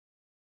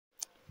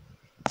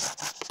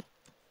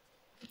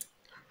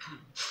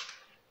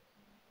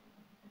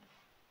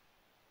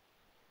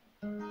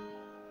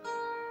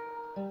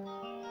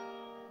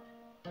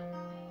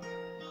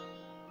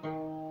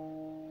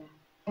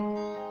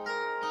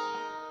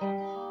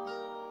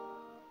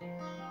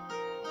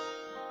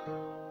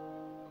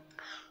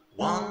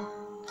One,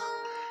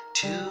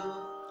 two,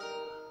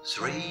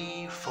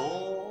 three,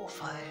 four,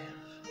 five.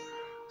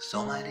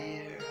 So my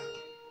dear,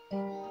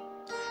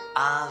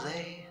 are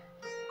they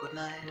good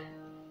night?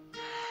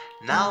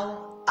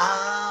 Now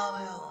I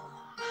will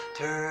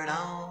turn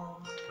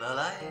out the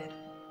light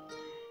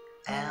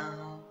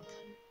and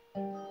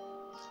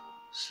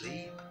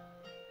sleep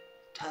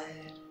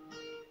tight.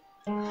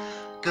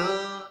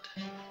 Good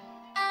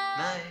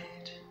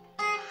night,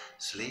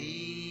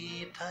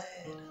 sleep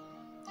tight.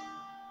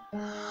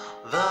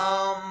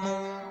 The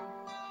moon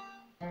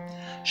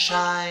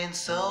shines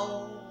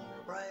so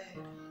bright.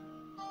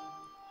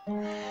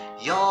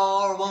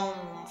 Your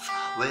wounds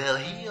will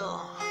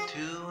heal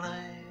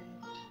tonight,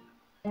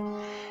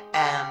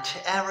 and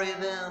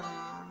everything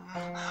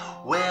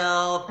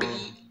will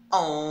be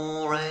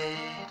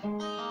alright.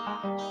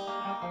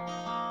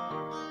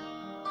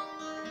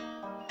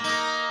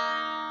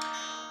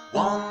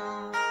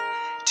 One,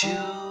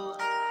 two,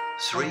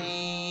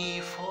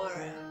 three, four.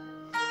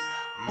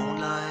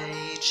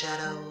 Moonlight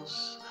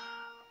shadows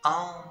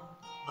on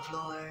the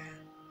floor.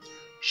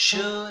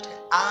 Should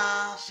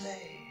I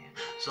say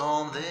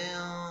something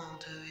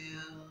to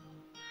you?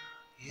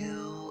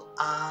 You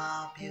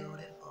are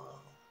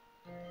beautiful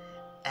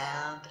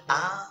and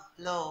I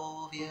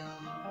love you.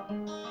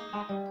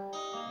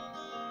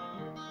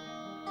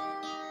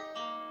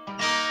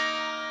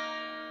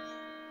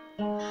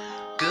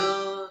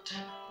 Good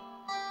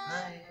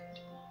night,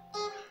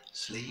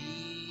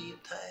 sleep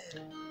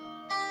tight.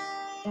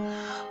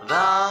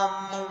 The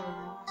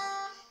moon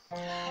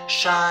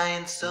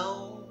shines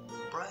so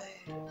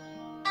bright.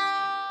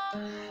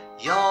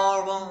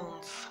 Your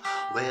wounds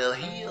will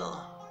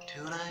heal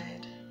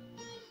tonight,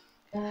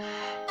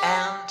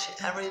 and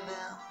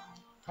everything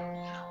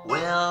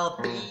will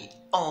be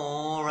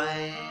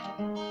alright.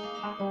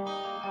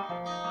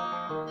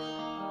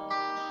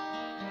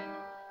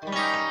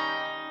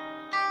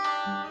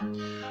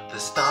 The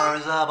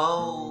stars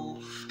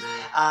above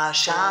are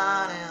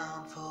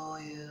shining for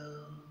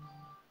you.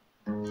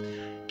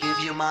 Give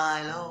you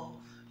my love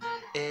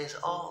is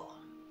all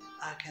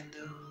I can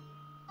do.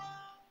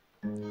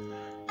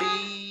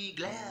 Be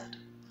glad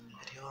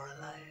that you're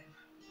alive.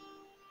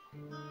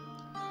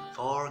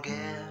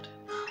 Forget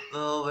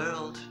the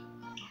world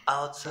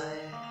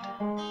outside.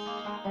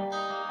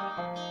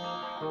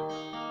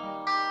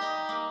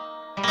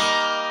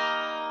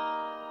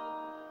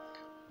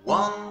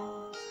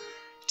 One,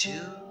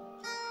 two,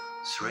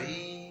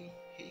 three.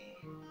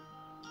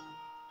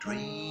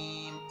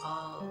 Dream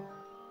of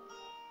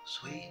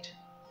sweet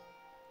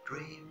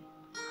dream.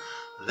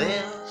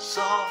 This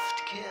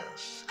soft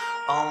kiss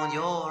on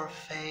your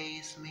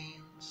face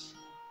means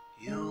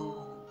you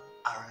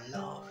are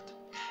loved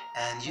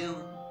and you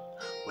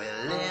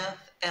will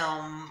live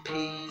in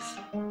peace.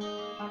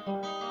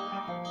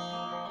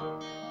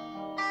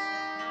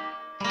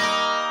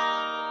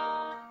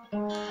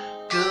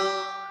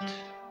 Good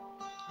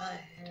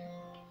night,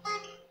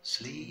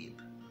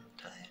 sleep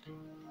tight.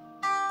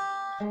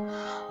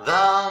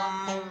 The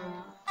moon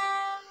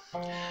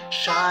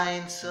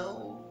shines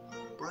so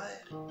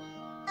bright.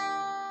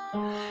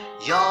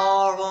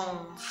 Your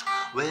wounds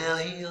will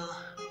heal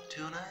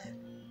tonight,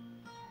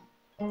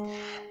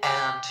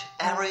 and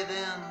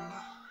everything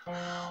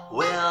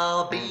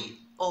will be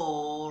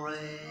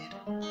alright.